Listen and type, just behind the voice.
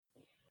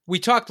We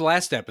talked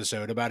last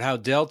episode about how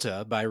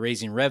Delta, by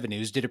raising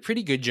revenues, did a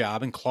pretty good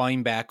job in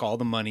clawing back all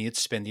the money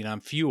it's spending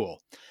on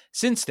fuel.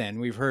 Since then,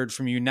 we've heard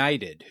from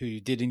United, who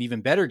did an even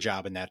better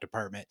job in that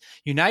department.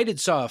 United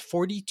saw a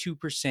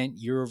 42%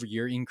 year over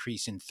year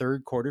increase in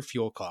third quarter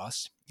fuel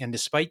costs. And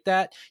despite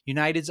that,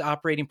 United's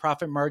operating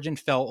profit margin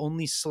fell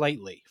only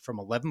slightly from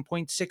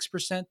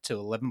 11.6% to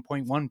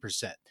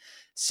 11.1%.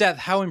 Seth,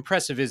 how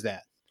impressive is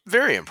that?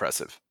 Very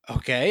impressive.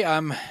 Okay,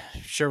 I'm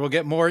sure we'll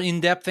get more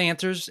in-depth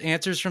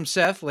answers from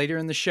Seth later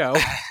in the show.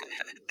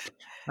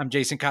 I'm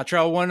Jason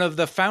Cottrell, one of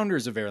the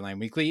founders of Airline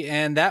Weekly,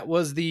 and that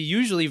was the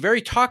usually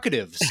very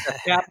talkative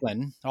Seth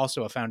Kaplan,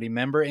 also a founding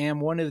member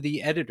and one of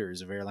the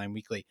editors of Airline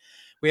Weekly.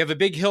 We have a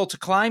big hill to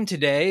climb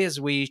today as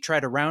we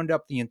try to round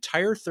up the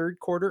entire third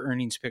quarter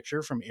earnings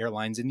picture from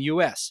airlines in the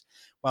U.S.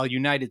 While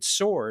United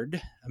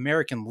soared,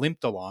 American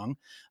limped along.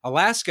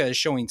 Alaska is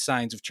showing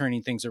signs of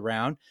turning things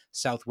around.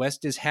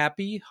 Southwest is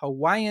happy.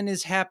 Hawaiian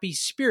is happy.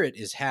 Spirit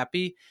is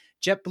happy.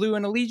 JetBlue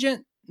and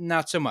Allegiant,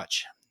 not so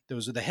much.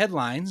 Those are the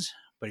headlines.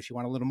 But if you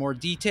want a little more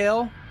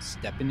detail,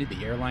 step into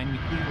the Airline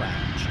Weekly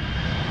Lounge.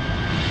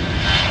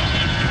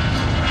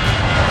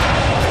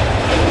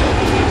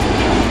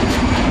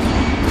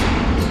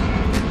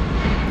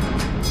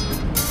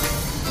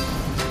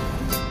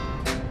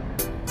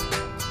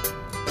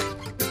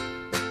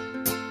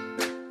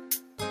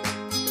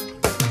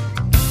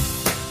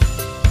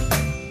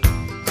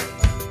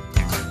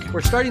 We're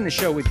starting the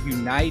show with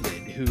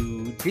United,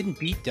 who didn't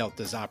beat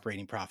Delta's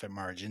operating profit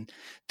margin.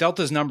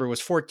 Delta's number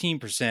was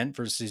 14%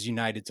 versus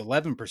United's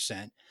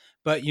 11%.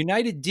 But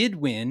United did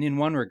win in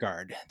one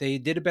regard. They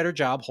did a better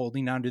job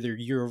holding onto their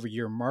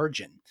year-over-year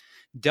margin.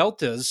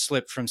 Delta's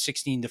slipped from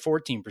 16 to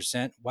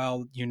 14%,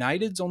 while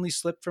United's only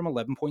slipped from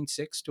 11.6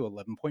 to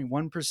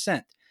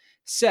 11.1%.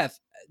 Seth,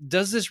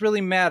 does this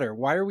really matter?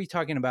 Why are we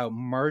talking about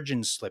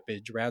margin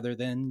slippage rather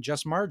than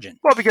just margin?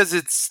 Well, because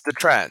it's the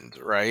trend,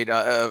 right?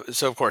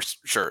 So, of course,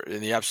 sure, in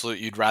the absolute,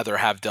 you'd rather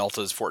have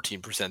Delta's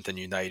 14% than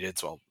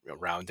United's, well,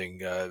 rounding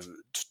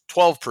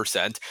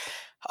 12%.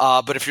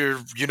 But if you're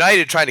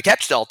United trying to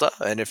catch Delta,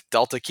 and if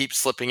Delta keeps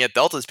slipping at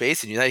Delta's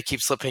pace and United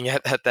keeps slipping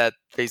at that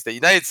pace that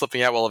United's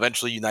slipping at, well,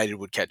 eventually United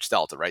would catch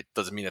Delta, right?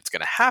 Doesn't mean it's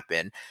going to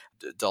happen.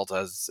 Delta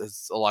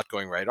has a lot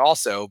going right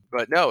also.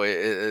 But no,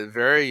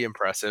 very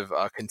impressive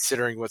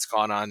considering what's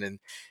gone on in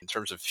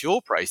terms of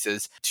fuel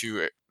prices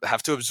to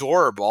have to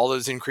absorb all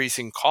those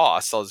increasing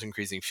costs, all those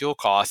increasing fuel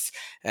costs,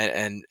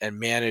 and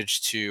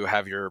manage to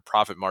have your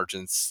profit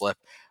margins slip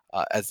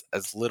as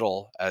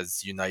little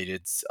as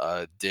United's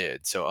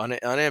did. So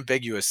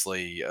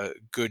unambiguously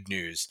good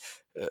news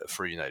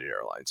for United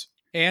Airlines.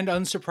 And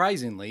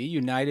unsurprisingly,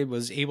 United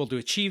was able to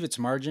achieve its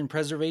margin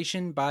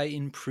preservation by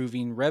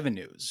improving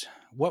revenues.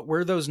 What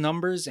were those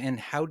numbers and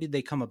how did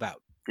they come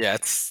about? Yeah,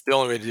 it's the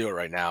only way to do it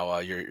right now.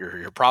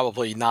 You're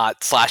probably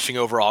not slashing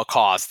overall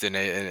cost in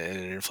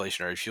an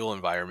inflationary fuel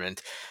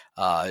environment,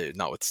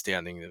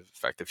 notwithstanding the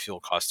fact that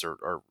fuel costs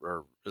are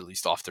at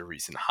least off their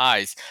recent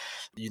highs.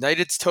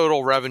 United's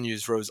total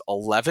revenues rose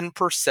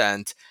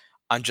 11%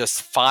 on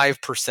just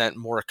 5%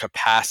 more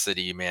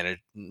capacity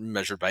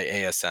measured by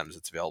ASMs,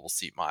 its available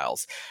seat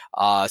miles.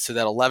 So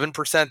that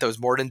 11%, that was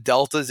more than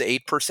Delta's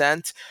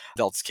 8%.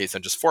 Delta's case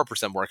on just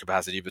 4% more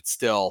capacity, but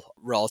still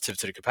relative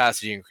to the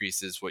capacity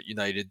increases, what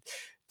United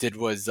did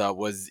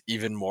was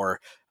even more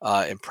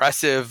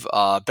impressive,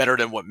 better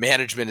than what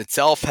management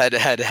itself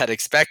had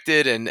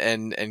expected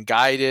and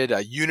guided.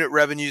 Unit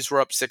revenues were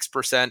up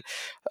 6%,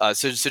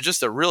 so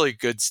just a really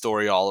good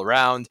story all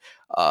around.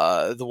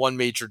 The one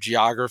major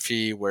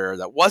geography where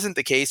that wasn't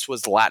the case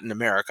was Latin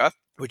America,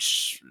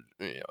 which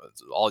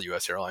all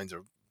U.S. airlines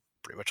are.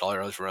 Pretty much all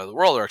airlines from around the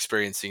world are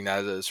experiencing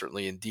that,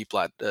 certainly in deep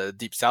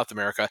South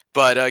America.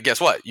 But guess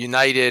what?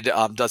 United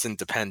doesn't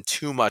depend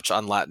too much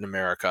on Latin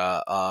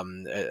America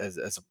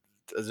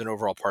as an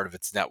overall part of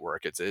its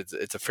network. It's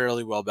a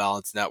fairly well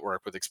balanced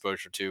network with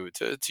exposure to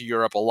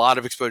Europe, a lot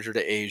of exposure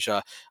to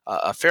Asia,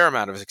 a fair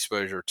amount of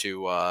exposure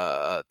to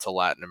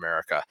Latin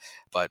America,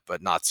 but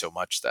not so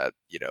much that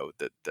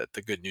that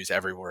the good news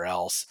everywhere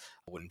else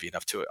wouldn't be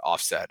enough to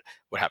offset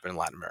what happened in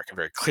Latin America.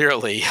 Very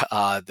clearly,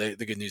 the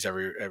good news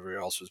everywhere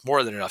else was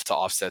more than enough to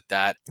offset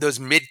that. Those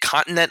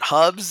mid-continent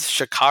hubs,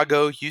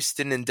 Chicago,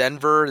 Houston, and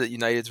Denver, that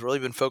United's really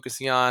been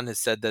focusing on, has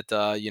said that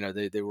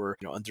they were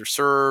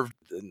underserved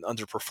and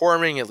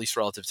underperforming, at least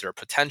relative to their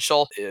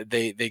potential.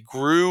 They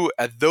grew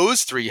at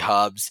those three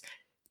hubs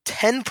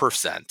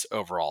 10%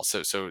 overall,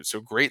 so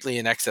greatly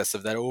in excess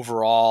of that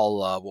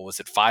overall. What was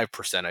it,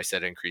 5%? I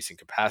said increase in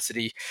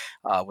capacity,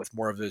 with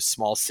more of those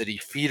small city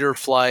feeder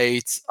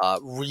flights,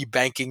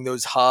 rebanking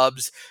those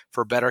hubs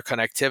for better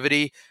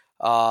connectivity,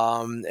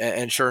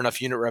 and sure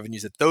enough, unit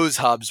revenues at those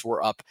hubs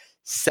were up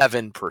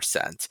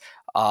 7%.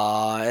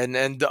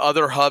 And the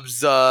other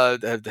hubs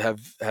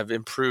have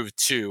improved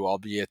too,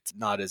 albeit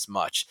not as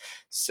much.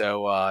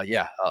 So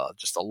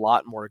just a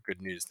lot more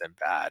good news than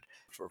bad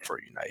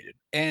for United.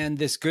 And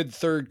this good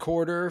third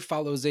quarter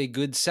follows a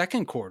good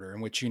second quarter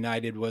in which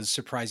United was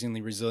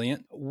surprisingly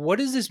resilient. What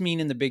does this mean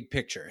in the big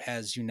picture?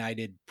 Has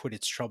United put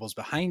its troubles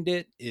behind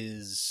it?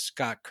 Is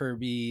Scott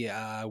Kirby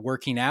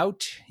working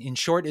out? In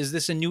short, is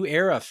this a new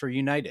era for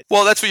United?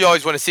 Well, that's what you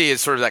always want to see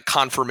is sort of that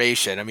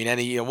confirmation. I mean,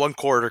 any one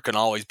quarter can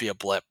always be a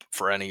blip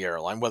for any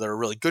airline, whether a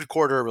really good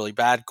quarter, a really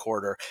bad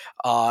quarter.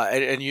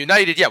 And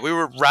United, yeah, we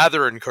were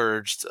rather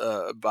encouraged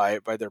by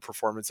their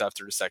performance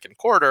after the second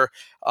quarter,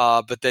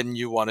 but then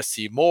you want to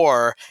see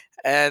more.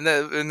 And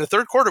in the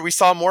third quarter, we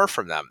saw more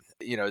from them.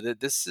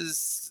 This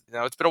is,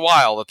 it's been a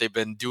while that they've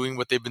been doing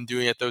what they've been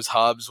doing at those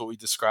hubs, what we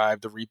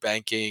described, the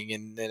rebanking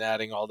and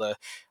adding all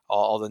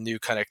the new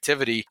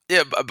connectivity.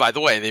 Yeah, by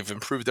the way, they've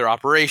improved their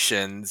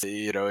operations.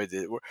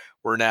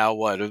 We're now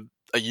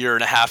a year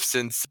and a half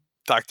since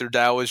Dr.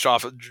 Dow was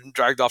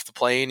dragged off the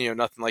plane.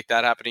 Nothing like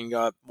that happening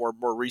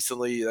more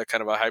recently. That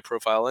kind of a high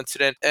profile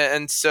incident,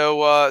 and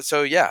so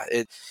yeah.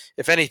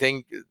 If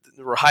anything,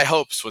 there were high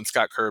hopes when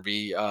Scott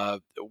Kirby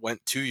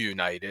went to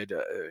United.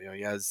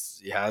 He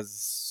has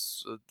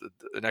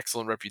an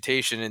excellent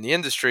reputation in the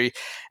industry,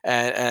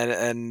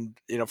 and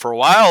for a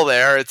while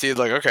there it seemed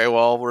like, okay,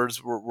 well,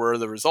 where are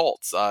the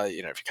results? If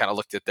you kind of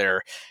looked at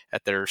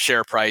their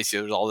share price,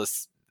 there's all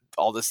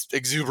this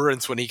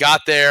exuberance when he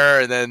got there,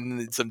 and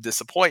then some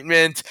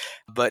disappointment.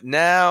 But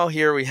now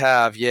here we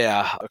have,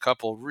 a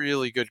couple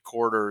really good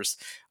quarters,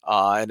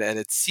 and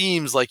it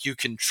seems like you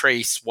can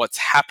trace what's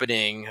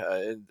happening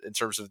in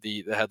terms of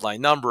the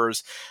headline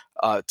numbers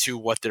to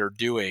what they're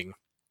doing,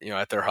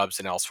 at their hubs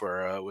and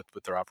elsewhere with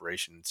their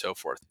operation and so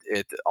forth.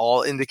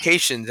 All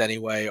indications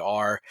anyway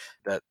are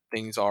that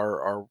things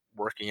are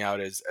working out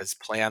as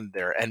planned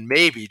there, and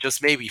maybe,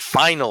 just maybe,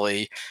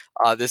 finally,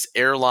 this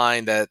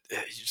airline that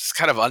just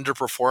kind of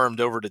underperformed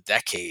over the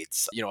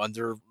decades,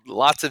 under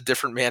lots of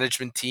different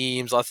management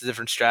teams, lots of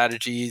different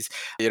strategies.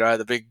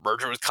 The big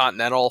merger with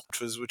Continental,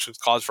 which was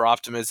cause for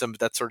optimism,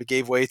 but that sort of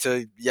gave way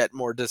to yet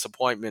more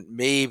disappointment.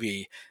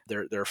 Maybe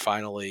they're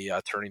finally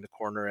turning the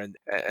corner and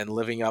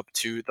living up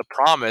to the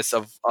promise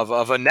of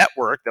a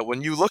network that,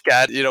 when you look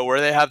at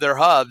where they have their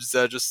hubs,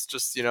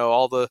 just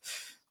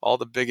all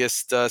the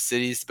biggest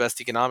cities, the best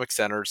economic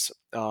centers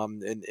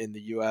in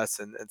the U.S.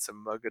 and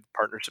some good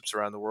partnerships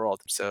around the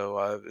world.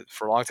 So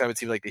for a long time, it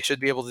seemed like they should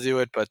be able to do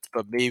it, but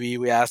maybe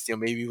we asked,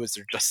 maybe was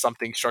there just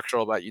something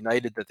structural about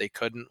United that they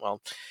couldn't?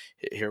 Well,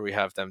 here we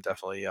have them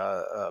definitely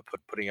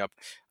putting up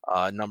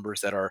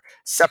numbers that are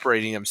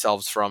separating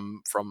themselves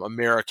from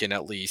American,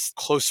 at least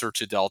closer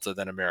to Delta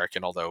than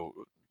American, although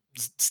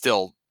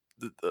still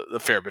a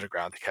fair bit of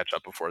ground to catch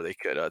up before they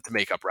could to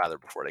make up rather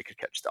before they could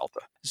catch Delta.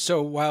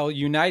 So while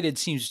United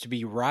seems to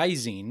be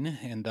rising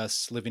and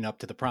thus living up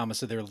to the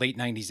promise of their late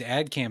 90s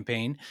ad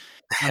campaign,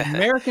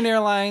 American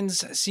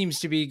Airlines seems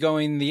to be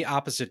going the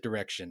opposite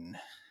direction.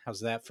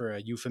 How's that for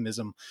a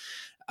euphemism?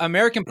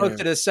 American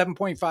posted a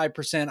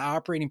 7.5%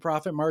 operating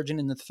profit margin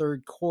in the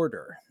third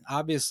quarter.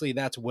 Obviously,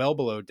 that's well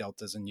below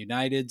Delta's and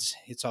United's.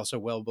 It's also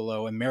well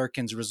below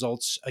American's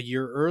results a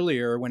year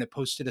earlier when it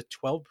posted a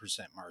 12%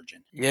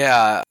 margin.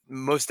 Yeah,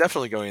 most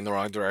definitely going in the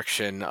wrong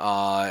direction.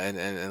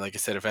 And like I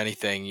said, if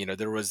anything,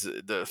 there was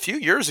a few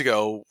years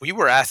ago, we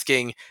were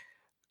asking,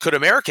 could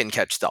American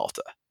catch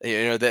Delta?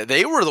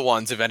 They were the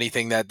ones, if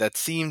anything, that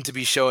seemed to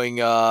be showing,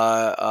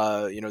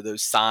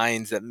 those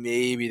signs that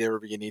maybe they were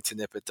beginning to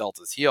nip at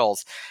Delta's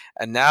heels.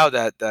 And now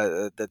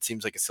that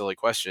seems like a silly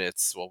question.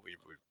 It's, well, we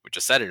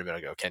just said it a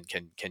minute ago.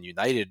 Can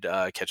United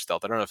catch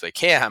Delta? I don't know if they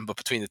can, but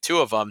between the two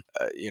of them,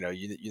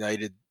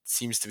 United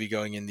seems to be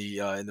going in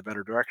the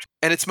better direction.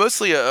 And it's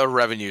mostly a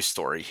revenue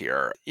story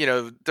here.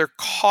 Their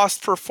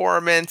cost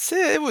performance,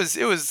 it was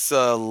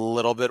a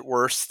little bit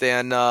worse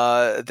than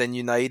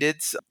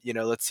United's.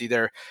 Let's see,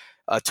 their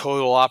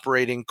total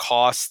operating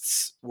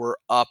costs were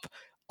up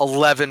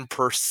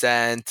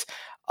 11%.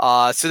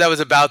 So that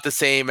was about the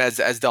same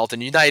as Delta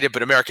and United,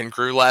 but American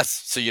grew less.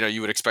 So,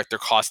 you would expect their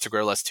costs to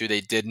grow less too. They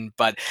didn't,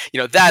 but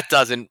that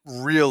doesn't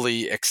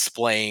really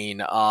explain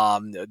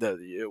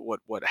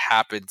what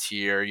happened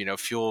here.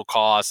 Fuel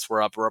costs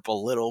were up a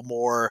little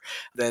more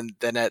than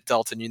at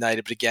Delta and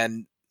United, but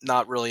again,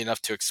 not really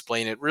enough to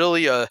explain it.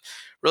 Really a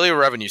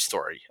revenue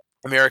story.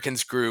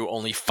 Americans grew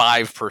only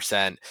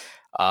 5%.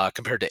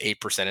 Compared to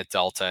 8% at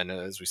Delta, and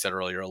as we said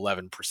earlier,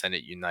 11%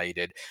 at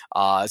United.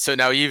 So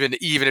now even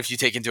if you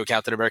take into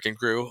account that American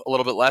grew a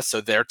little bit less,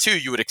 so there too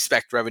you would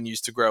expect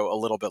revenues to grow a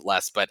little bit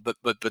less, but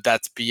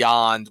that's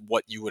beyond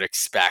what you would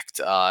expect.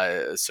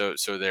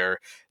 So their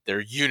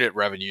unit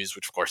revenues,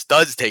 which of course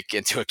does take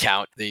into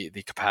account the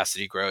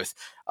capacity growth,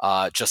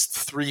 just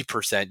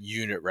 3%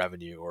 unit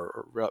revenue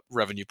or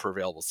revenue per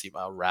available seat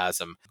mile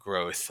 (RASM)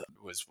 growth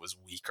was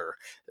weaker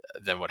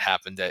than what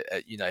happened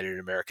at United and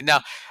American.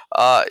 Now,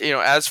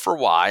 as for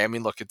why, I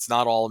mean, look, it's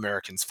not all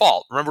American's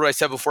fault. Remember what I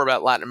said before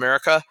about Latin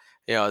America?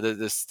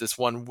 This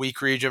one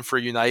weak region for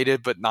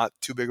United, but not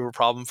too big of a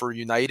problem for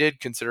United,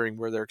 considering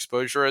where their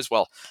exposure is.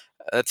 Well,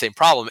 that same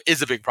problem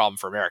is a big problem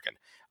for American.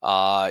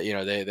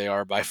 They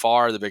are by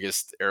far the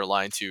biggest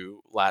airline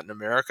to Latin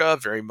America,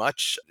 very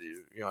much.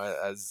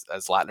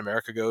 As Latin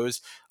America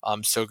goes,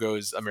 so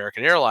goes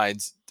American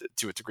Airlines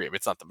to a degree. I mean,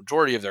 it's not the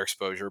majority of their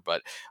exposure,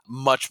 but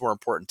much more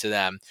important to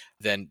them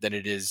than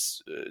it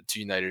is to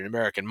United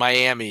American.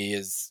 Miami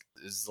is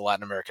the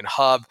Latin American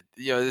hub.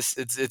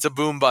 It's a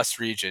boom bust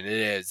region. It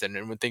is,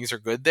 and when things are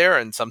good there,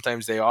 and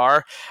sometimes they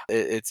are,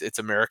 it's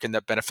American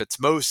that benefits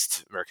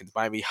most. American's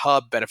Miami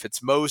hub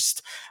benefits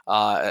most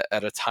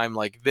at a time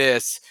like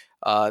this.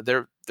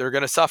 They're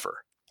going to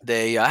suffer.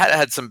 They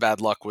had some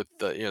bad luck with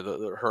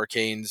the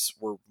hurricanes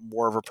were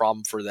more of a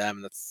problem for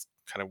them. That's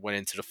kind of went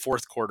into the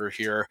fourth quarter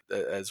here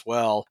as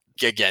well.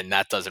 Again,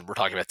 we're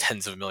talking about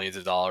tens of millions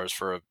of dollars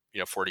for a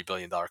 $40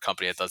 billion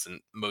company. It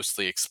doesn't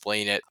mostly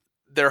explain it.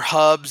 Their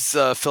hubs,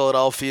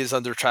 Philadelphia is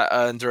under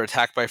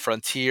attack by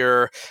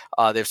Frontier.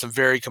 They have some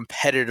very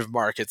competitive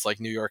markets like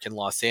New York and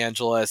Los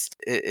Angeles.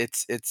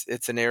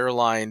 It's an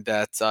airline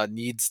that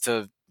needs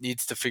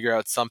to figure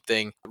out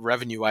something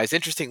revenue wise.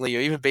 Interestingly,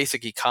 even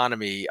Basic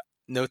Economy.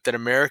 Note that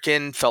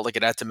American felt like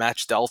it had to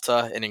match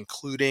Delta in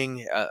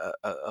including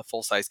a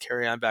full-size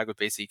carry-on bag with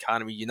Basic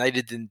Economy.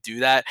 United didn't do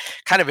that.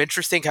 Kind of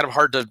interesting, kind of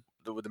hard to,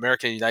 with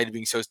American and United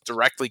being so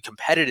directly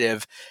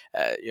competitive,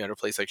 in a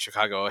place like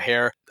Chicago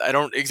O'Hare. I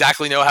don't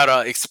exactly know how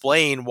to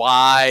explain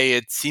why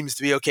it seems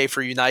to be okay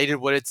for United,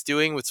 what it's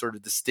doing with sort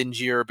of the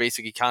stingier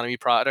Basic Economy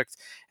product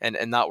and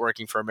not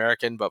working for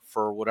American, but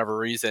for whatever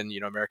reason,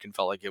 American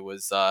felt like it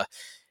was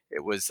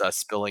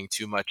spilling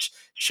too much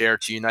share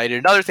to United.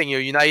 Another thing,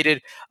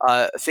 United,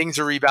 things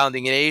are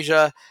rebounding in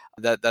Asia.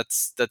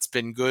 That's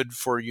been good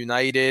for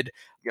United.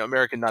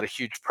 American, not a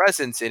huge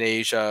presence in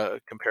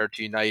Asia compared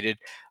to United,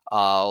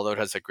 although it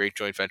has a great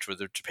joint venture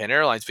with Japan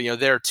Airlines. But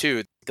there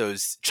too,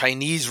 those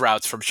Chinese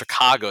routes from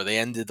Chicago, they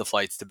ended the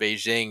flights to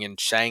Beijing and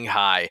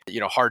Shanghai.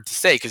 Hard to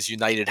say because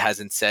United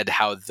hasn't said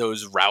how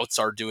those routes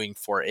are doing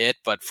for it,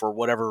 but for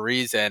whatever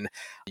reason,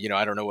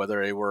 I don't know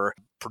whether they were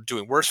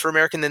doing worse for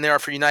American than they are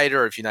for United,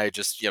 or if United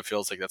just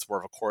feels like that's more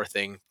of a core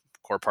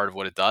part of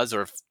what it does,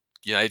 or if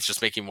United's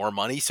just making more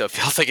money, so it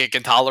feels like it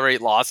can tolerate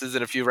losses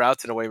in a few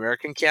routes in a way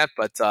American can't.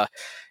 But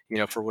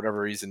for whatever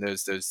reason,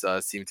 those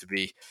seem to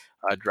be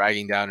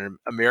dragging down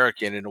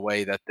American in a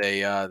way that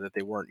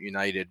they weren't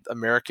United.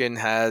 American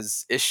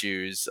has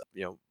issues,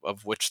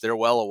 of which they're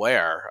well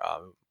aware.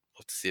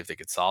 To see if they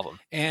could solve them.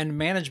 And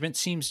management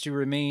seems to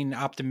remain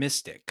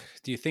optimistic.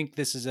 Do you think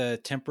this is a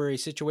temporary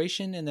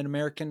situation and that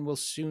American will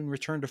soon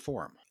return to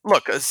form?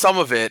 Look, some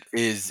of it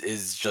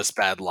is just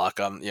bad luck.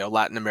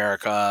 Latin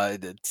America,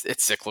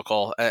 it's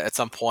cyclical. At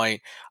some point,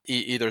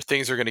 either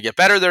things are going to get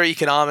better there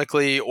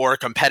economically, or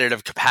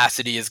competitive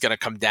capacity is going to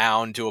come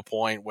down to a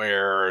point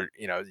where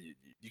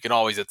you can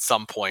always at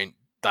some point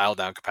dial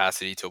down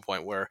capacity to a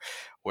point where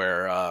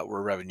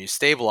revenues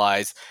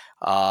stabilize.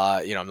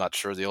 I'm not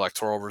sure the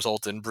electoral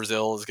result in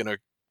Brazil is going to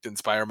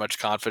inspire much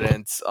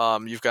confidence.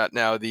 You've got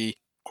now the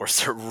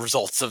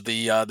results of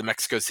the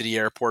Mexico City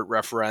airport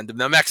referendum.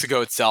 Now,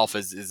 Mexico itself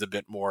is a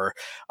bit more,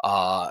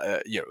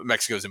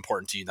 Mexico is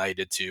important to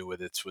United too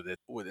with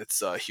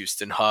its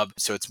Houston hub.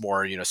 So it's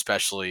more,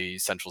 especially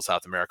Central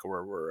South America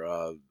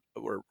where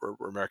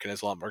American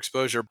has a lot more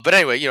exposure. But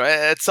anyway,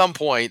 at some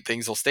point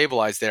things will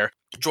stabilize there.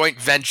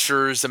 Joint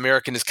ventures,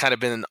 American has kind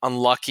of been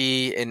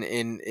unlucky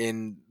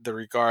in the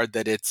regard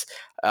that it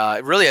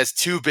really has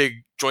two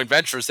big joint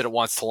ventures that it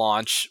wants to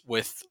launch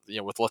with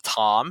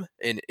LATAM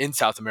in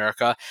South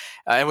America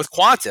and with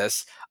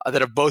Qantas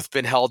that have both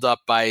been held up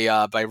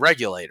by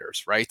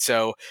regulators, right?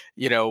 So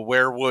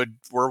where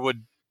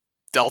would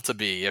Delta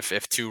be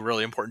if two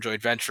really important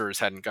joint ventures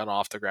hadn't gone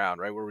off the ground,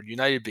 right? Where would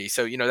United be?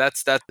 So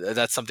that's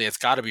something that's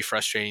got to be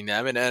frustrating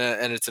them, and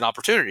it's an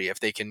opportunity if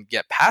they can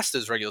get past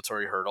those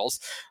regulatory hurdles.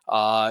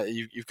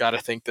 You've got to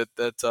think that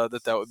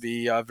would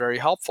be very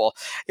helpful.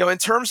 In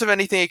terms of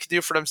anything they could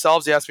do for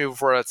themselves, you asked me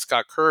before about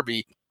Scott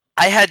Kirby.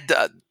 I had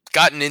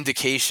gotten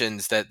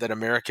indications that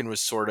American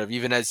was sort of,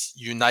 even as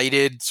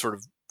United sort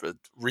of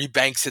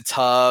rebanks its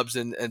hubs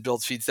and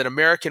builds feeds, that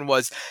American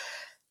was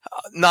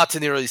not to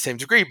nearly the same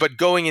degree, but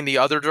going in the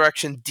other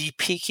direction,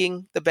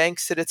 de-peaking the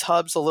banks at its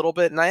hubs a little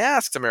bit. And I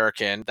asked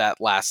American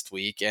that last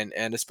week, and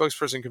a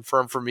spokesperson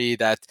confirmed for me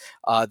that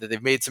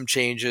they've made some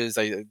changes.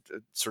 I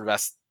sort of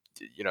asked,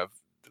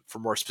 for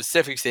more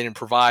specifics, they didn't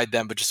provide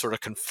them, but just sort of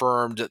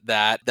confirmed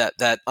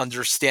that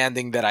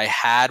understanding that I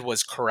had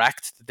was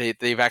correct.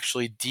 They've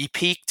actually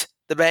de-peaked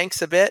the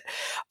banks a bit.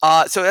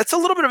 So that's a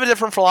little bit of a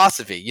different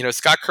philosophy.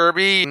 Scott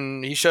Kirby,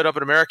 he showed up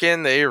at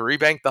American, they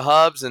rebanked the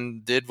hubs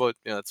and did what,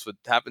 that's what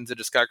happens at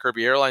a Scott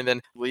Kirby airline,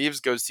 then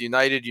leaves, goes to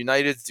United.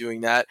 United's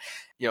doing that.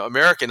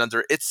 American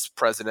under its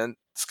president,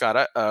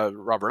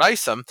 Robert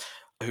Isom,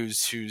 who's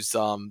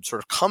sort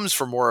of comes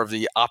from more of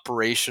the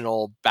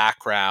operational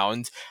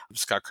background.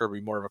 Scott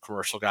Kirby, more of a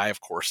commercial guy,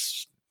 of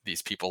course.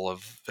 These people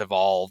have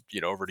all,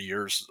 over the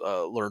years,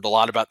 learned a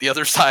lot about the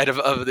other side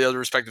of the other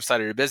respective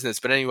side of your business.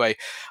 But anyway,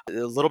 a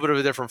little bit of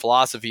a different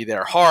philosophy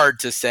there. Hard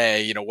to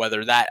say,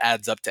 whether that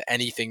adds up to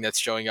anything that's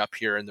showing up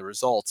here in the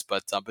results.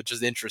 But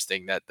just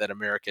interesting that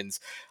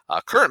American's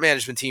current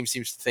management team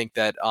seems to think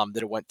that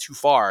it went too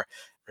far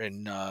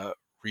in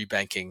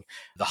rebanking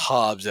the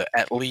hubs,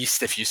 at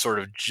least if you sort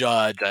of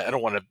judge. I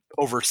don't want to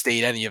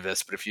overstate any of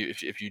this, but if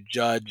you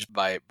judge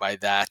by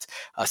that,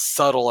 a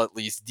subtle, at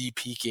least,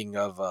 de-peaking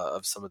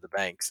of some of the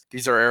banks.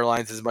 These are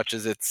airlines, as much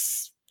as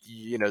it's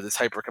this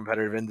hyper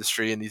competitive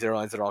industry, and these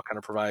airlines that all kind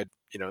of provide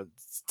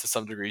to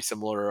some degree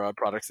similar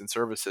products and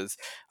services.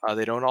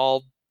 They don't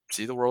all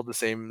see the world the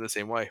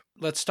same way.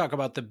 Let's talk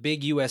about the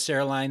big U.S.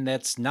 airline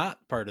that's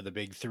not part of the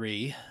big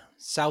three.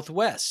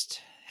 Southwest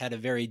had a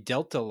very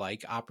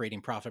Delta-like operating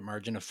profit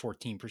margin of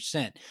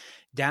 14%,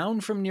 down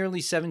from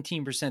nearly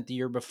 17% the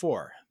year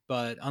before.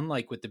 But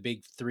unlike with the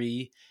big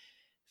three,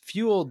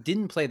 fuel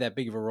didn't play that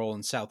big of a role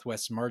in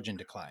Southwest's margin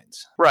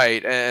declines.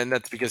 Right, and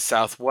that's because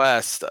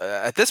Southwest,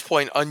 at this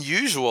point,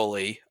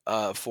 unusually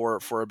for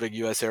a big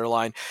U.S.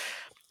 airline,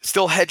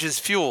 still hedges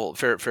fuel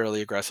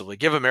fairly aggressively.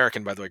 Give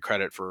American, by the way,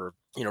 credit for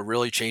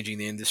really changing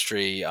the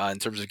industry in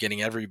terms of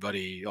getting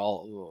everybody,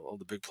 all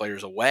the big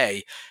players,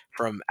 away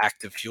from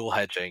active fuel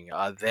hedging.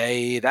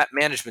 That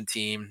management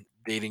team,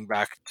 dating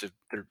back to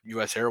their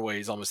U.S.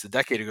 Airways almost a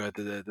decade ago at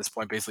this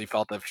point, basically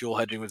felt that fuel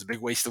hedging was a big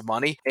waste of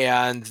money,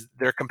 and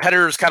their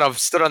competitors kind of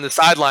stood on the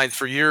sidelines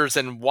for years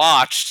and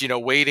watched,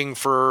 waiting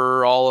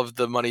for all of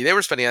the money they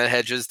were spending on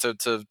hedges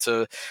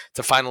to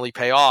finally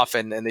pay off,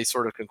 and they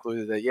sort of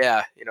concluded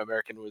that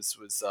American was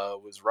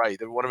right.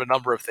 One of a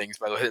number of things,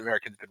 by the way, that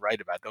American's been right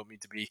about. Don't mean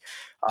to be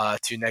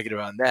too negative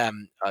on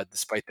them,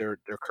 despite their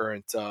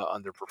current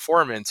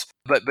underperformance.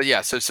 But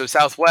yeah, so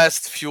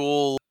Southwest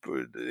fuel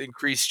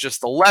increased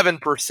just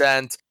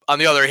 11%. On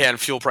the other hand,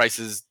 fuel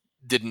prices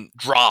didn't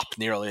drop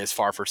nearly as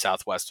far for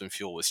Southwest when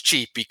fuel was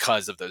cheap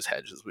because of those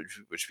hedges,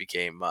 which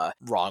became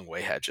wrong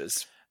way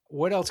hedges.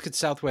 What else could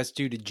Southwest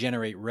do to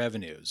generate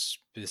revenues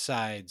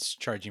besides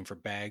charging for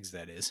bags,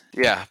 that is?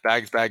 Yeah,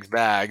 bags.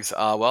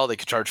 Well, they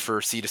could charge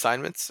for seat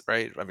assignments,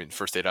 right? I mean,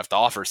 first they'd have to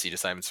offer seat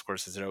assignments, of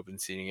course, as an open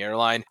seating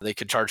airline. They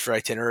could charge for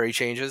itinerary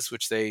changes,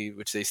 which they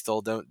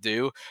still don't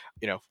do.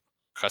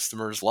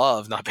 Customers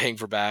love not paying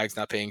for bags,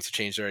 not paying to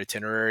change their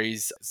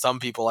itineraries. Some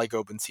people like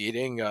open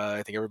seating.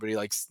 I think everybody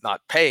likes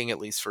not paying, at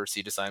least for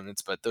seat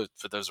assignments, but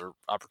those are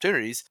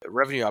opportunities,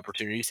 revenue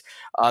opportunities.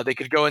 They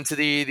could go into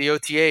the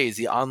OTAs,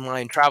 the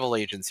online travel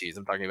agencies.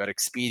 I'm talking about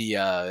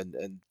Expedia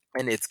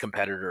and its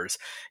competitors.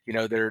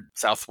 Their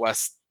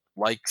Southwest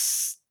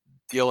likes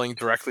dealing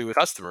directly with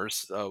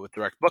customers with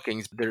direct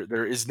bookings.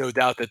 There is no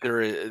doubt that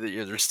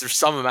there's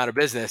some amount of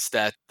business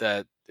that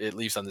it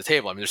leaves on the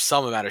table. I mean, there's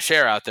some amount of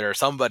share out there.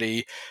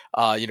 Somebody,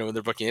 when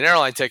they're booking an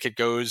airline ticket,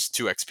 goes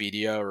to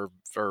Expedia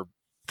or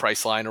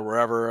Priceline or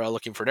wherever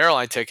looking for an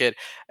airline ticket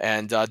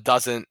and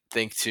doesn't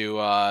think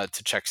to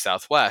check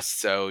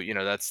Southwest. So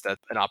that's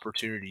an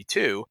opportunity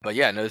too. But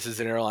yeah, no, this is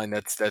an airline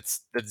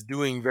that's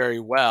doing very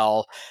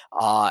well,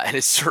 and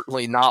it's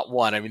certainly not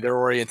one. I mean, their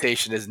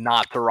orientation is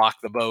not to rock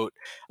the boat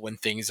when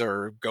things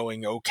are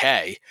going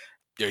okay.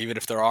 Even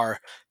if there are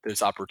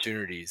those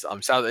opportunities.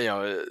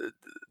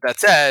 That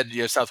said,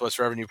 Southwest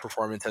revenue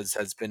performance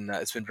has been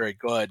it's been very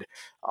good.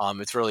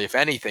 It's really, if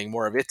anything,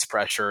 more of its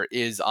pressure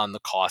is on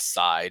the cost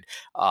side.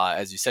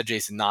 As you said,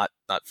 Jason, not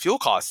fuel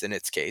costs in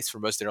its case. For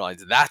most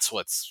airlines, that's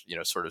what's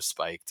sort of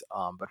spiked.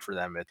 But for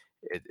them,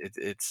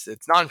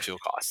 it's non-fuel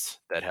costs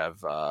that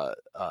have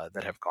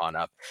gone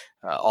up.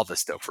 All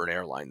this though for an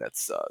airline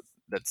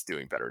that's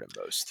doing better than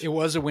most. It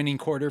was a winning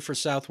quarter for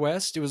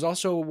Southwest. It was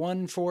also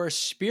one for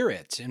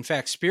Spirit. In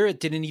fact,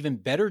 Spirit did an even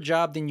better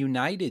job than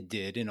United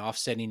did in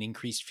offsetting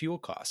increased fuel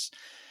costs.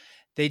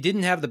 They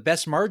didn't have the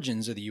best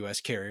margins of the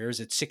U.S. carriers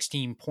at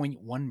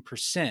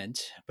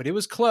 16.1%, but it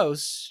was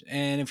close.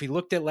 And if we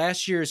looked at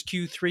last year's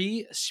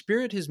Q3,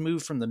 Spirit has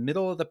moved from the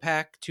middle of the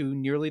pack to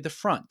nearly the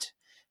front.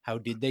 How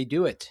did they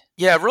do it?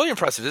 Yeah, really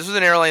impressive. This was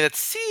an airline that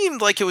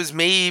seemed like it was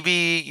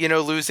maybe,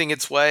 losing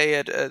its way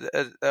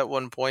at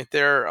one point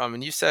there.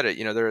 And you said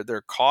it,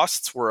 their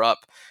costs were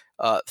up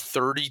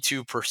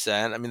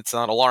 32%. I mean, it's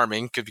not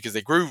alarming because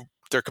they grew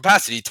their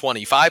capacity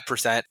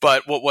 25%.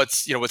 But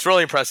what's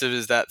really impressive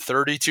is that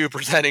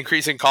 32%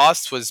 increase in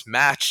costs was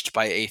matched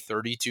by a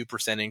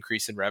 32%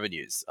 increase in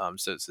revenues.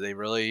 So they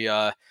really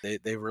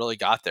they really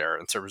got there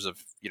in terms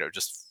of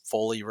just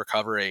fully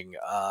recovering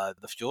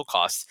the fuel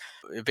costs.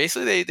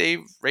 Basically, they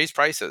raised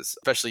prices,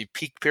 especially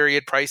peak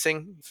period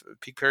pricing.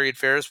 Peak period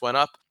fares went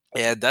up,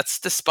 and that's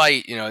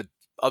despite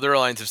other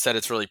airlines have said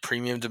it's really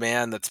premium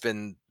demand that's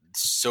been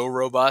so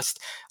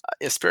robust.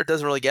 Spirit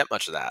doesn't really get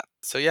much of that.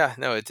 So yeah,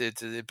 no,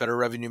 it's better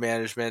revenue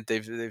management.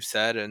 They've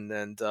said, and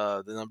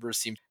the numbers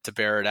seem to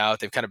bear it out.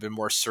 They've kind of been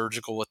more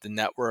surgical with the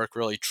network,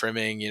 really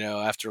trimming.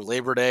 After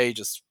Labor Day,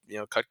 just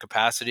cut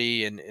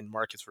capacity in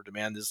markets where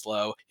demand is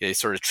low. They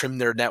sort of trimmed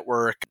their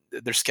network,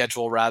 their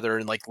schedule rather,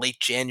 in like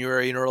late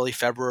January and early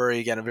February.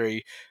 Again, a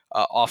very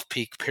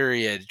off-peak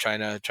period,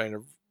 trying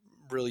to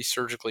really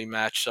surgically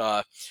match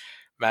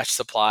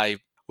supply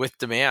with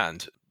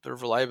demand. Their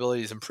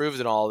reliability is improved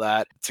and all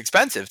that. It's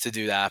expensive to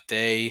do that.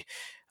 They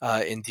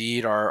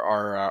indeed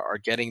are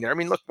getting there. I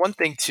mean, look, one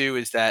thing too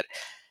is that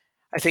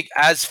I think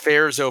as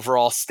fares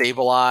overall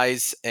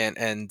stabilize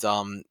and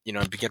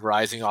begin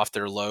rising off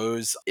their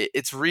lows,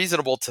 it's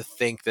reasonable to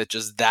think that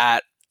just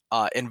that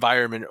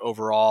environment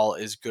overall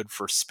is good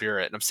for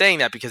Spirit. And I'm saying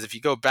that because if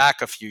you go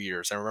back a few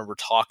years, I remember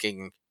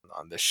talking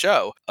on this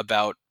show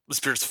about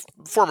Spirit's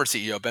former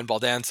CEO, Ben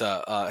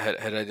Baldanza,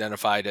 had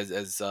identified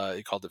as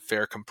he called it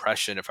fare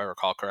compression, if I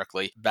recall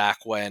correctly, back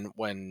when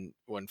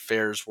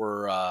fares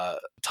were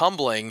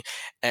tumbling,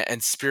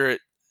 and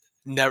Spirit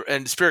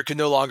could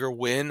no longer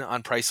win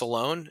on price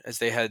alone as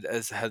they had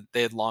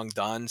long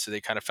done. So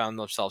they kind of found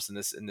themselves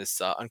in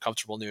this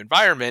uncomfortable new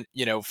environment.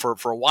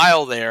 For a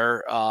while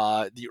there,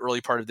 the early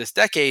part of this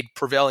decade,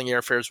 prevailing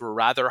airfares were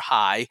rather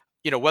high.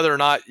 Whether or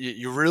not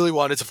you really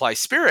wanted to fly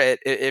Spirit,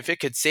 if it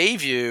could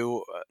save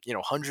you,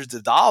 hundreds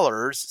of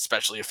dollars,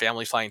 especially a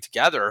family flying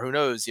together, who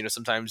knows,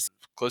 sometimes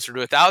closer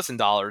to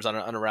 $1,000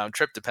 on a round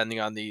trip, depending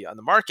on the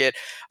market.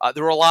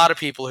 There were a lot of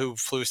people who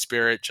flew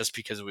Spirit just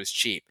because it was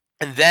cheap.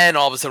 And then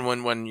all of a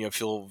sudden, when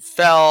fuel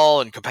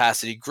fell and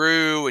capacity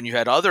grew, and you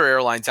had other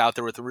airlines out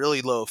there with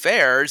really low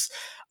fares,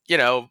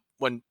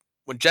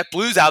 when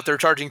JetBlue's out there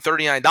charging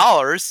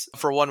 $39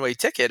 for a one-way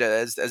ticket,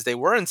 as they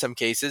were in some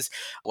cases,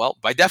 well,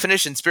 by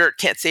definition, Spirit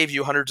can't save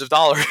you hundreds of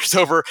dollars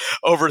over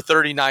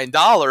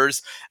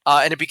 $39,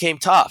 and it became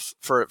tough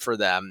for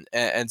them,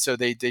 and so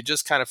they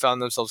just kind of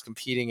found themselves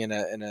competing in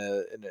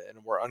a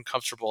more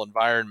uncomfortable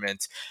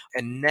environment,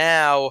 and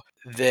now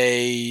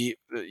they,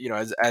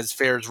 as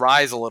fares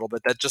rise a little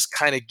bit, that just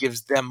kind of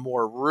gives them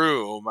more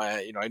room.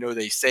 I know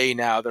they say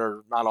now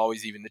they're not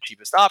always even the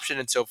cheapest option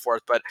and so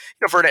forth, but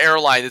for an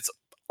airline, it's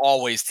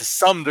always to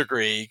some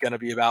degree going to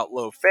be about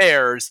low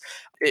fares.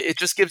 It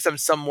just gives them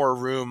some more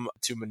room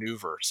to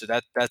maneuver. So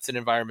that's an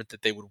environment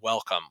that they would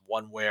welcome,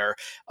 one where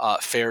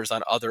fares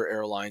on other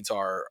airlines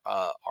are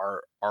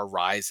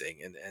rising,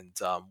 and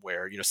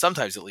where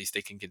sometimes at least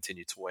they can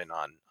continue to win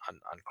on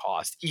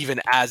cost,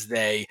 even as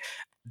they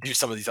do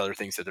some of these other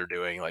things that they're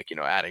doing, like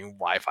adding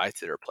Wi-Fi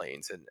to their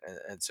planes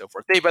and so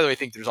forth. They, by the way,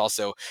 think there's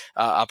also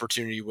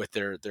opportunity with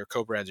their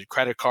co-branded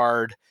credit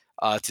card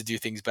to do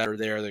things better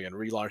there. They're going to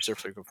relaunch their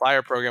frequent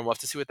flyer program. We'll have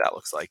to see what that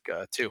looks like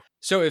too.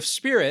 So if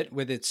Spirit,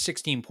 with its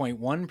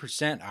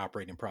 16.1%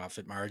 operating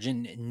profit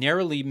margin,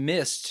 narrowly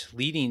missed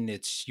leading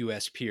its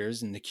U.S.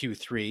 peers in the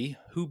Q3,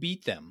 who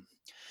beat them?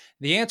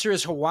 The answer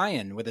is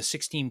Hawaiian with a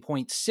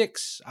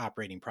 16.6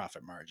 operating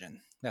profit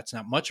margin. That's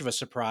not much of a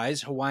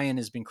surprise. Hawaiian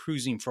has been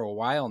cruising for a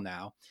while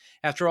now.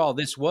 After all,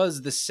 this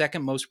was the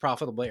second most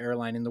profitable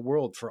airline in the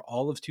world for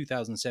all of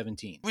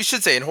 2017. We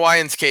should say in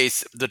Hawaiian's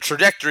case, the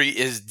trajectory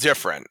is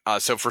different.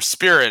 So for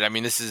Spirit, I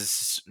mean, this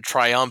is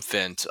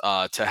triumphant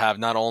to have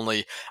not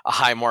only a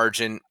high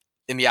margin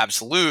in the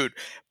absolute,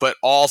 but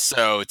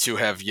also to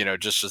have,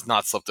 just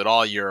not slipped at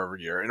all year over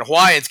year. In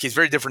Hawaiian's case,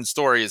 very different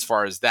story as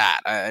far as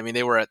that. I mean,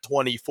 they were at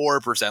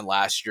 24%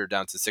 last year,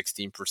 down to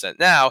 16%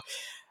 now.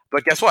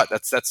 But guess what?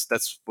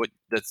 That's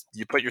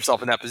you put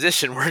yourself in that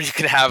position where you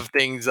can have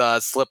things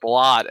slip a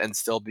lot and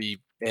still be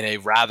in a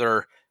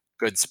rather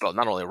good spot.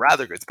 Not only a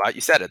rather good spot,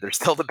 you said it. They're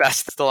still the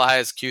best, still the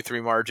highest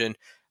Q3 margin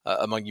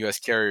among U.S.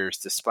 carriers,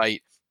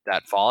 despite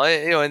that fall.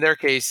 In their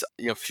case,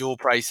 fuel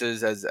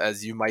prices,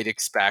 as you might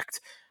expect,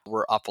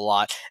 were up a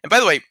lot. And by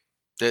the way,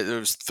 there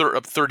was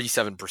up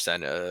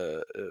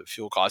 37%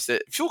 fuel costs.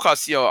 Fuel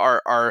costs,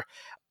 are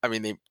I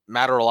mean, they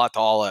matter a lot to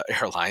all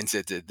airlines.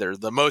 They're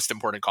the most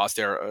important cost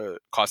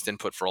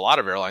input for a lot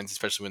of airlines,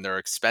 especially when they're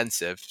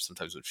expensive.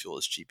 Sometimes when fuel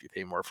is cheap, you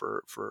pay more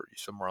for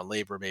some more on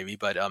labor, maybe.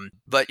 But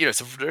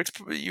so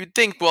you'd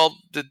think, well,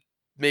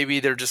 maybe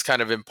they're just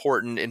kind of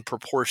important in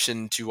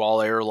proportion to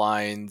all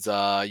airlines,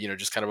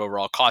 just kind of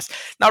overall cost.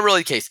 Not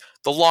really the case.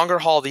 The longer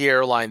haul the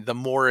airline, the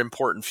more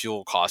important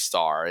fuel costs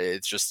are.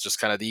 It's just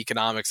kind of the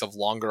economics of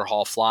longer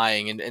haul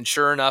flying. And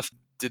sure enough,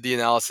 did the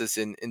analysis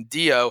in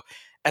DO.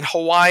 And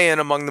Hawaiian,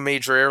 among the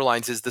major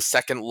airlines, is the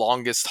second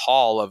longest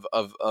haul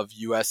of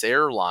U.S.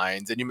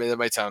 airlines. And that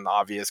might sound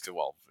obvious because,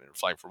 well, they're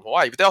flying from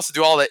Hawaii. But they also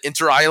do all that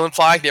inter-island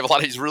flying. They have a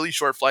lot of these really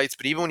short flights.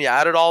 But even when you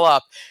add it all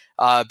up,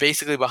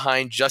 basically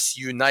behind just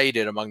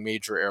United among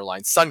major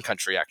airlines, Sun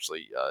Country,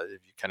 actually,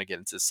 if you kind of get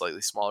into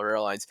slightly smaller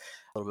airlines,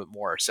 a little bit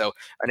more. So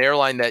an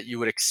airline that you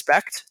would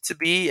expect to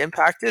be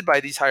impacted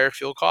by these higher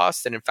fuel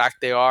costs, and in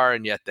fact they are,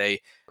 and yet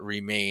they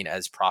remain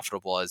as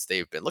profitable as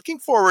they've been. Looking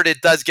forward,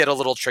 it does get a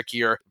little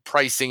trickier.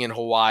 Pricing in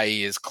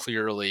Hawaii is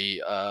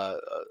clearly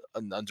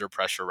under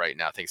pressure right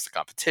now, thanks to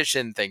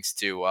competition, thanks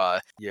to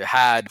you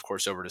had, of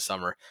course, over the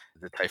summer,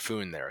 the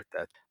typhoon there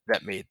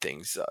that made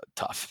things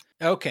tough.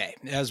 Okay,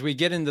 as we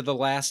get into the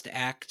last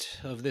act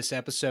of this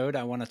episode,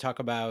 I want to talk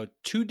about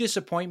two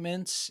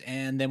disappointments,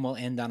 and then we'll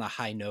end on a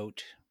high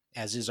note,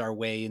 as is our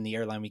way in the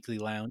Airline Weekly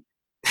Lounge.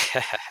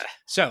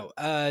 So,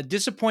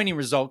 disappointing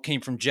result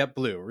came from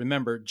JetBlue.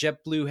 Remember,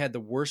 JetBlue had the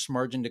worst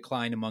margin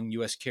decline among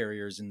U.S.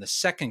 carriers in the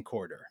second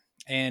quarter.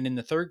 And in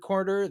the third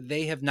quarter,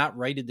 they have not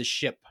righted the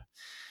ship.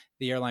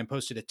 The airline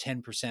posted a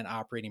 10%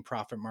 operating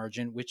profit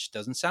margin, which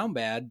doesn't sound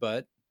bad,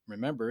 but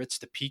remember, it's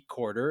the peak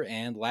quarter.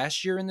 And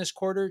last year in this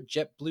quarter,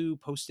 JetBlue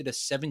posted a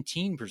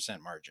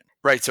 17% margin.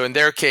 Right. So in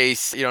their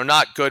case,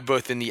 not good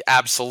both in the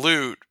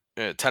absolute,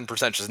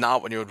 10% is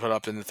not what you would put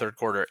up in the third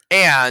quarter,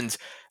 and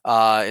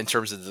in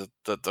terms of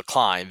the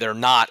decline. They're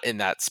not in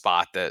that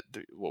spot that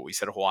what we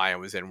said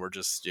Hawaiian was in. We're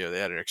just, they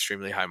had an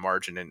extremely high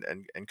margin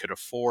and could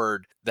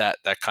afford that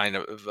kind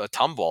of a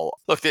tumble.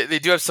 Look, they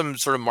do have some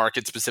sort of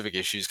market specific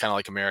issues, kind of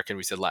like American.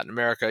 We said Latin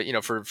America,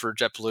 for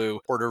JetBlue,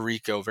 Puerto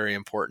Rico, very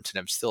important to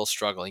them, still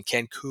struggling.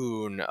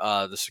 Cancun,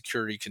 the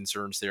security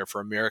concerns there for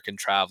American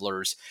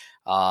travelers.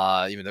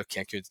 Even though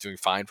Cancun is doing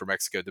fine for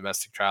Mexico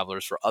domestic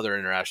travelers, for other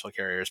international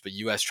carriers, but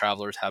U.S.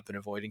 travelers have been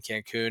avoiding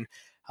Cancun.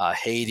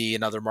 Haiti,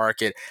 another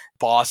market.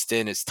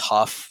 Boston is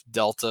tough.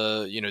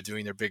 Delta,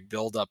 doing their big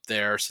build up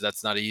there, so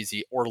that's not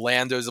easy.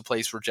 Orlando is a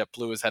place where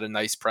JetBlue has had a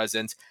nice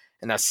presence,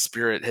 and that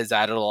Spirit has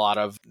added a lot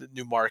of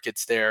new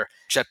markets there.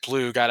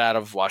 JetBlue got out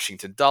of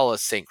Washington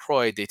Dulles, St.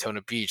 Croix,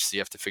 Daytona Beach, so you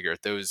have to figure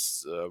out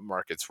those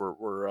markets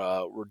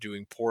were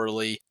doing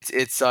poorly.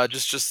 It's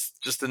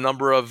just a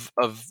number of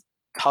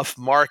tough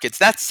markets.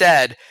 That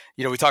said,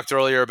 we talked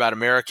earlier about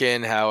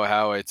American,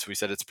 how we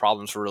said its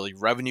problems were really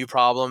revenue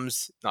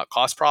problems, not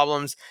cost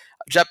problems.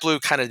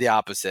 JetBlue, kind of the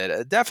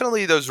opposite.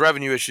 Definitely those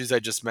revenue issues I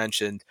just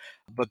mentioned,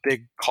 but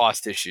big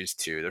cost issues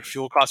too. Their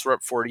fuel costs were up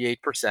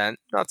 48%.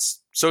 Not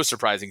so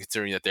surprising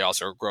considering that they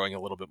also are growing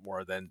a little bit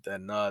more than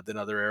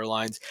other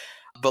airlines.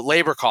 But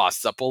labor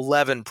costs up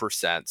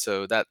 11%.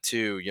 So that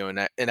too,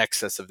 in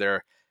excess of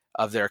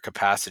their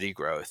capacity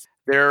growth.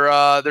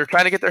 They're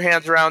trying to get their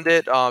hands around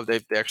it.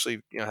 They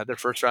actually had their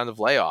first round of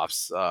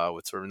layoffs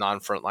with sort of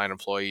non-frontline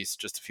employees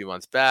just a few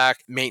months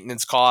back.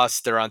 Maintenance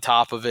costs, they're on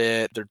top of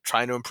it. They're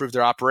trying to improve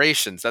their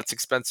operations. That's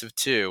expensive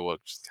too, which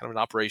is kind of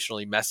an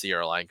operationally messy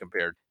airline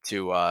compared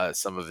to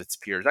some of its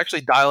peers.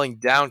 Actually dialing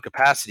down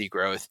capacity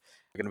growth.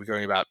 They're going to be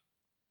growing about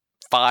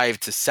 5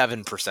 to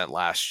 7%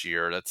 last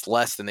year. That's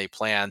less than they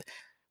planned,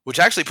 which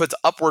actually puts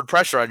upward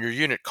pressure on your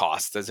unit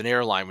cost as an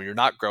airline. When you're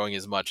not growing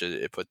as much,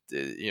 it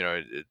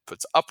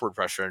puts upward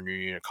pressure on your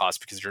unit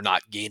cost because you're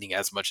not gaining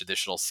as much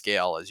additional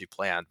scale as you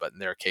planned. But in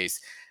their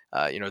case,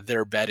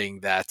 they're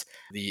betting that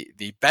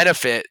the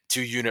benefit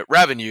to unit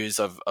revenues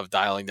of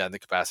dialing down the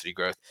capacity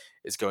growth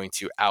is going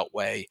to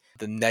outweigh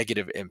the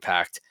negative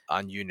impact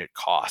on unit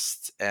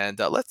costs. And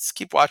let's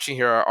keep watching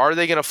here. Are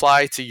they going to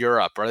fly to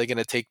Europe? Are they going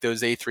to take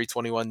those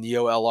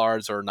A321neo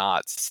LRs or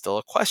not? Still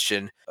a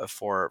question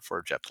for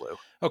JetBlue.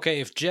 Okay,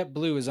 if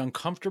JetBlue is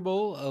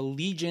uncomfortable,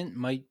 Allegiant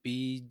might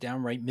be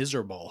downright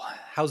miserable.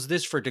 How's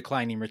this for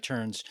declining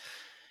returns?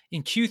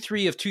 In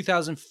Q3 of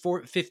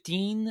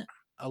 2015,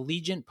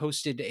 Allegiant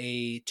posted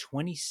a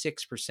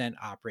 26%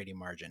 operating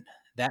margin.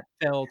 That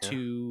fell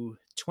to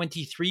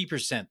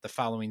 23% the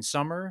following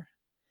summer,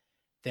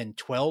 then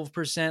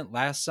 12%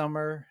 last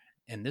summer,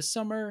 and this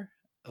summer,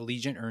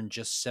 Allegiant earned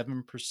just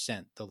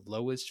 7%, the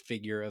lowest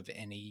figure of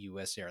any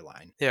U.S.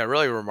 airline. Yeah,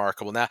 really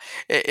remarkable. Now,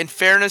 in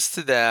fairness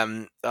to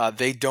them,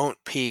 they don't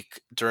peak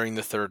during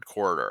the third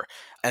quarter.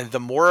 And the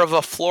more of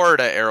a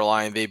Florida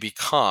airline they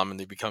become,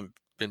 and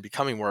been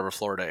becoming more of a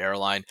Florida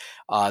airline,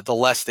 the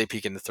less they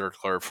peak in the third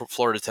quarter.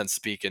 Florida tends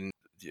to peak in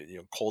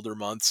colder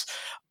months.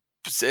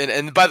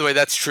 And by the way,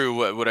 that's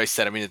true what I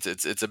said. I mean,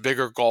 it's a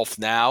bigger gulf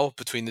now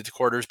between the two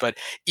quarters, but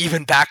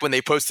even back when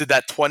they posted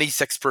that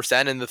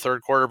 26% in the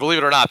third quarter, believe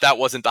it or not, that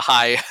wasn't the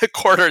high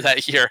quarter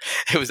that year.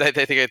 It was, I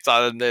think I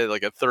saw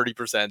like a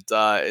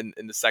 30%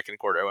 in the second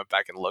quarter. I went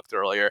back and looked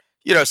earlier.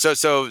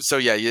 So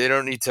yeah, you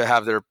don't need to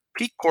have their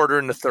peak quarter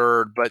in the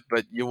third,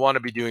 but you want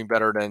to be doing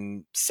better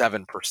than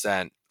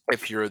 7%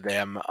 if you're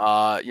them.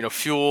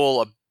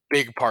 Fuel, a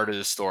big part of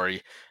the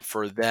story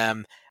for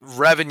them.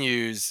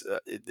 Revenues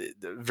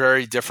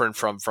very different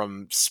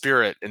from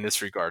Spirit in this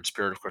regard.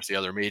 Spirit, of course, the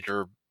other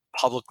major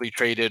publicly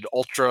traded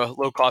ultra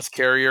low cost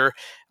carrier.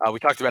 We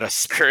talked about a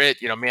Spirit,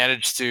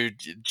 managed to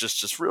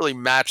just really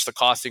match the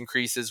cost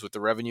increases with the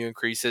revenue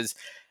increases.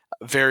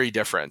 Very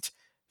different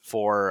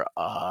for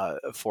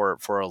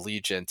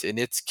Allegiant. In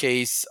its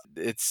case,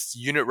 its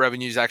unit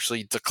revenues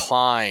actually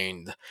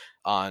declined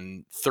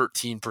on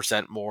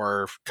 13%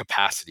 more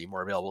capacity,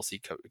 more available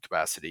seat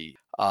capacity,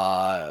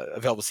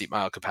 available seat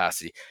mile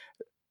capacity.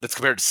 That's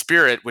compared to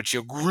Spirit, which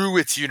grew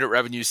its unit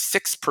revenues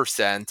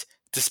 6%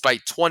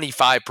 despite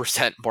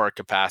 25% more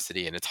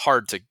capacity. And it's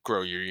hard to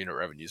grow your unit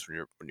revenues when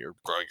you're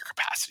growing your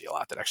capacity a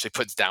lot. That actually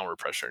puts downward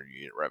pressure on your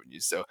unit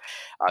revenues. So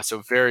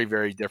very,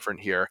 very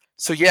different here.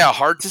 So yeah,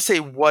 hard to say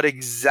what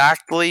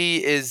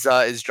exactly is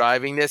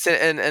driving this.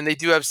 And they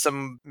do have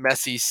some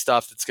messy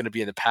stuff that's going to be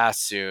in the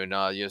past soon.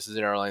 This is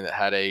an airline that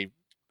had a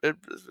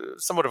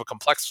somewhat of a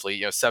complex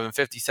fleet,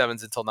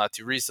 757s until not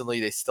too recently.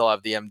 They still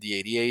have the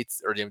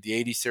MD-88s or the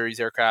MD-80 series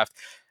aircraft,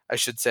 I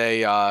should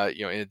say.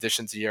 In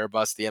addition to the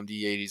Airbus, the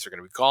MD-80s are going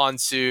to be gone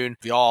soon.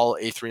 Be all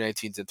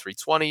A319s and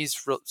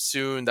 320s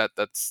soon.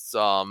 That's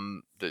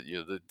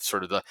the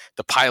sort of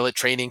the pilot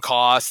training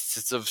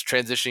costs of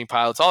transitioning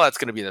pilots. All that's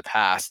going to be in the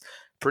past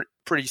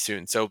pretty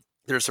soon. So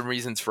there's some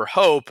reasons for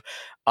hope,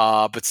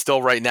 but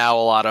still right now, a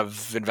lot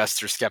of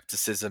investor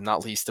skepticism,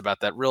 not least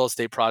about that real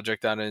estate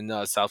project down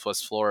in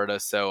Southwest Florida.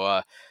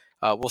 So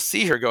we'll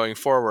see here going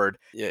forward.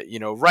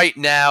 Right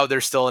now,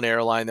 they're still an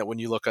airline that when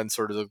you look on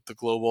sort of the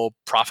global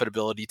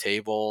profitability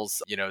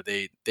tables,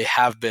 they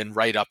have been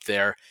right up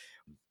there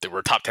they were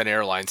a top 10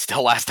 airline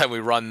still last time we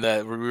ran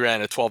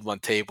a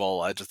 12-month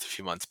table just a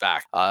few months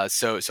back.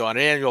 So on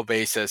an annual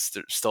basis,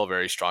 they're still a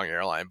very strong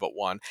airline, but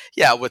one,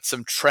 with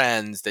some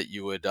trends that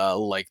you would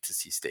like to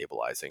see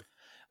stabilizing.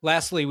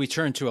 Lastly, we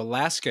turn to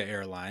Alaska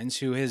Airlines,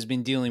 who has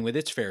been dealing with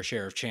its fair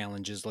share of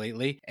challenges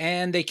lately,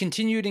 and they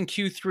continued in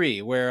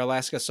Q3, where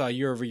Alaska saw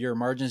year-over-year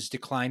margins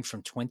decline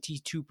from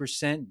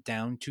 22%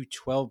 down to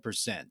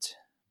 12%.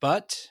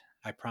 But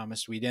I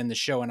promised we'd end the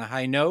show on a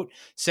high note.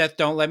 Seth,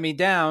 don't let me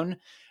down.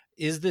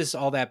 Is this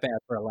all that bad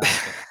for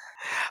Alaska?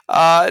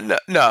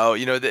 No,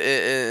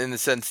 in the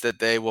sense that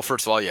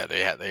first of all,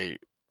 they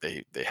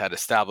had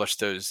established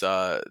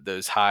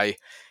those high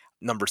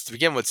numbers to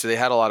begin with, so they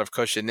had a lot of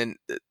cushion. And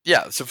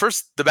so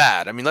first, the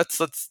bad. I mean,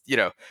 let's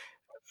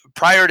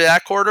prior to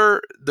that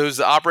quarter, those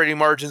operating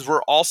margins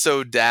were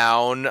also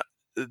down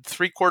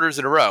 3 quarters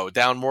in a row,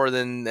 down more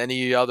than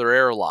any other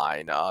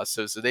airline.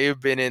 So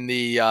they've been in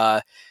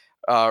the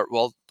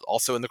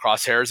also in the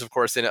crosshairs, of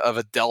course, of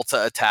a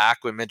Delta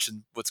attack. We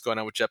mentioned what's going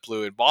on with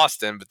JetBlue in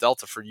Boston, but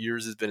Delta for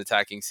years has been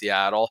attacking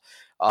Seattle.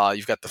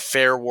 You've got the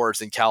fare wars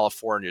in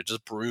California,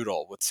 just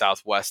brutal with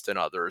Southwest and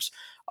others.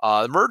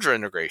 The merger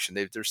integration,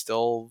 they're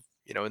still,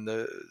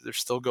 they're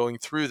still going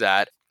through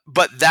that,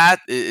 but that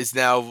is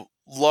now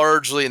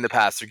largely in the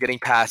past. They're getting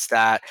past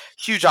that.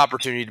 Huge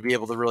opportunity to be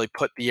able to really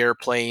put the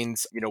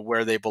airplanes,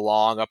 where they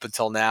belong up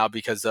until now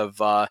because of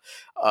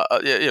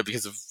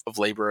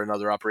labor and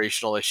other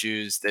operational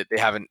issues that they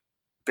haven't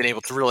been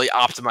able to really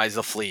optimize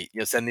the fleet.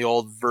 Send the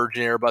old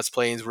Virgin Airbus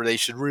planes where they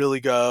should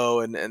really go,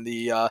 and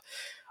the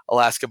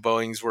Alaska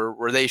Boeings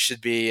where they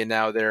should be, and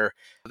now they're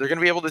going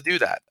to be able to do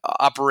that.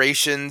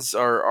 Operations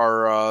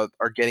are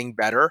getting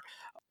better.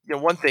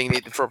 One thing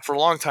for a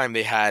long time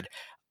they had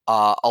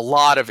a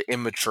lot of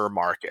immature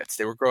markets.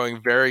 They were growing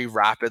very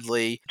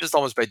rapidly, just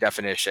almost by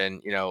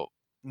definition.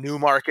 New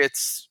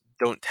markets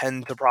don't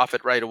tend to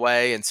profit right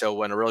away, and so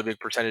when a really big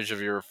percentage of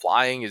your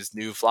flying is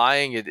new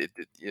flying,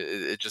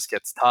 it just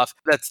gets tough.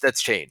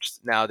 That's changed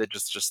now. They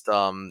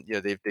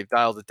they've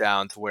dialed it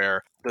down to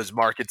where those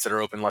markets that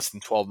are open less than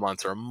 12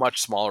 months are a much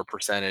smaller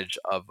percentage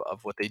of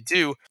what they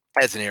do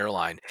as an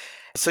airline.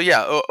 So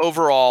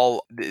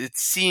overall, it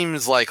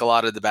seems like a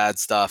lot of the bad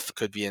stuff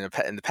could be in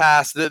the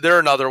past. They're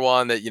another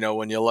one that,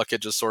 when you look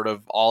at just sort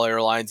of all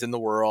airlines in the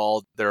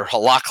world, they're a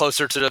lot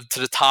closer to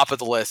the top of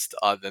the list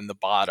than the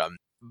bottom.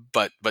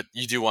 But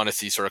you do want to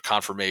see sort of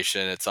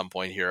confirmation at some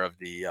point here of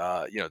the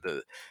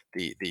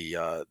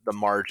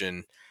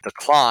margin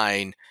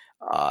decline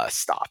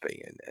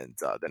stopping and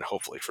then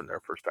hopefully from their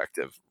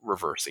perspective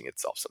reversing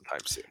itself sometime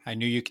soon. I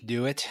knew you could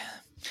do it.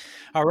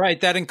 All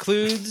right, that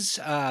concludes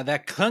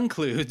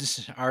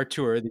our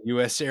tour of the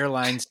U.S.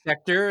 airline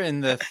sector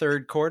in the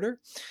third quarter.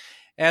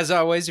 As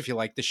always, if you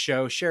like the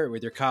show, share it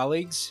with your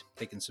colleagues.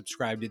 They can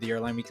subscribe to the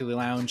Airline Weekly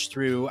Lounge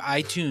through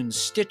iTunes,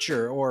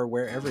 Stitcher, or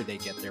wherever they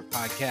get their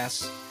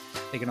podcasts.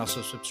 They can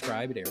also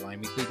subscribe at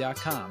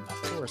airlineweekly.com.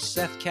 For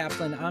Seth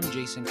Kaplan, I'm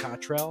Jason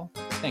Cottrell.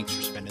 Thanks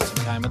for spending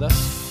some time with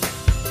us.